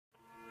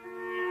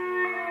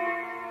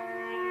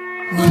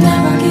We'll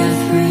never get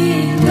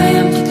free,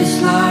 lamb to the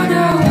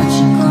slaughter. What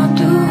you gon'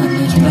 do when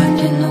there's blood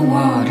in the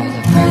water?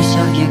 The price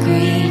of your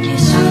greed, your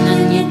son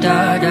and your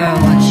daughter.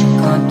 What you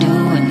gon' do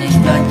when there's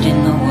blood in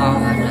the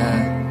water?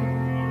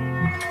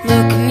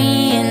 Look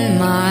me in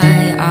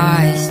my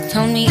eyes,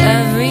 tell me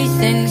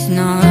everything's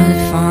not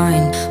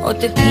fine. Oh,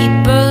 the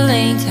people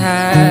ain't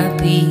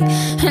happy,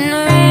 and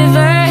the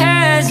river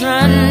has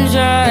run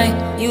dry.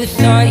 You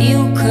thought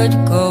you could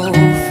go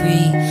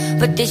free,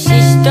 but the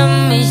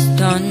system is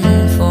done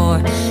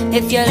for.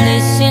 If you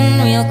listen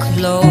real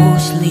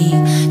closely,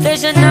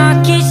 there's a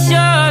knock at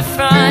your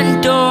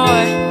front door.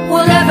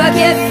 We'll never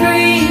get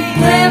free,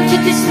 lamb to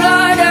the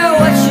slaughter.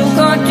 What you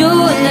gon' do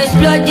when there's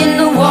blood in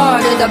the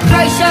water? The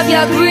price of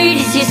your greed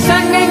is your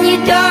son and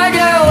your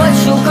daughter. What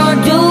you gon'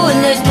 do when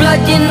there's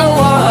blood in the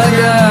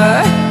water?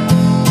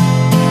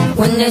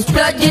 When there's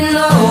blood in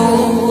the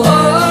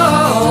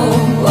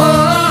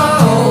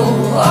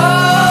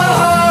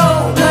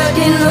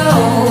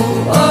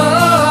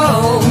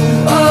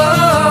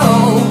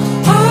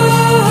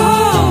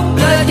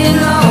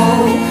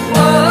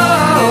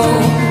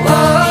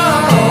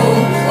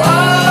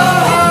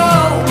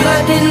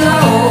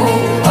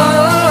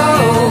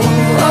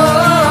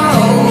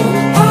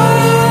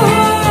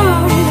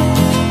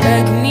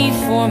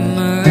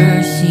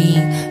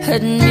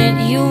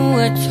admit you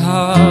were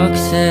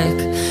toxic.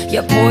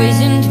 You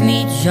poisoned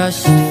me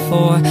just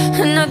for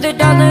another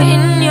dollar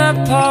in your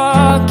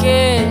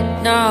pocket.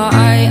 Now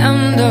I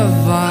am the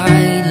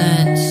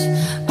violence,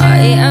 I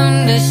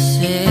am the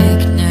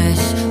sickness.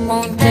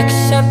 Won't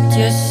accept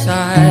your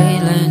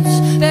silence,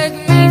 beg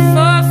me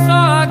for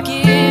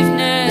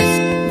forgiveness.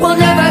 We'll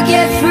never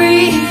get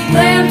free,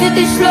 lamb to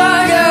the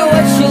slaughter.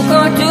 What you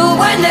gon' do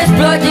when there's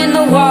blood in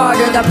the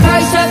water? The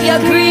price of your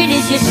greed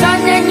is your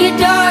son and your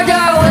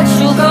daughter. What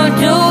you gon'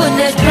 do when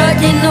there's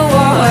blood in the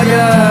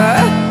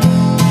water?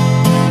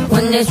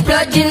 When there's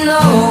blood in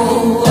the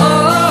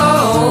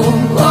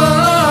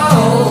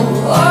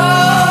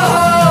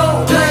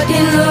blood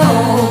in the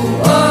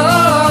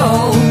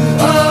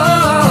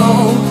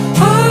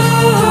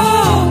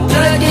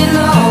blood in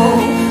the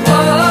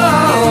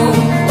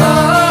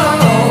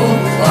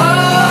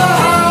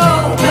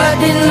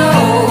blood in the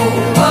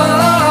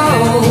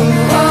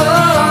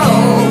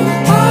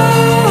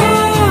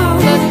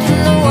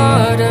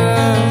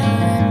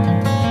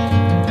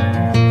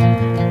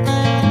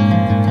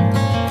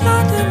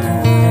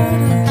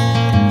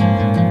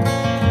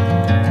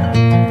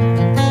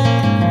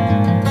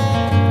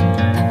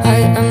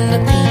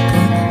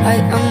I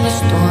am the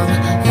storm,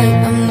 I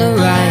am the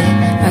riot,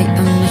 I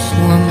am the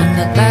swarm. When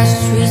the last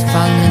tree's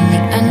falling,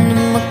 the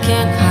animal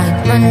can't hide.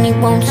 Money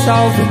won't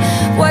solve it.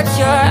 What's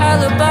your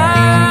alibi?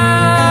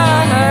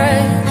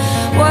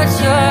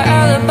 What's your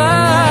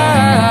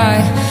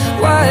alibi?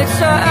 What's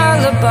your alibi?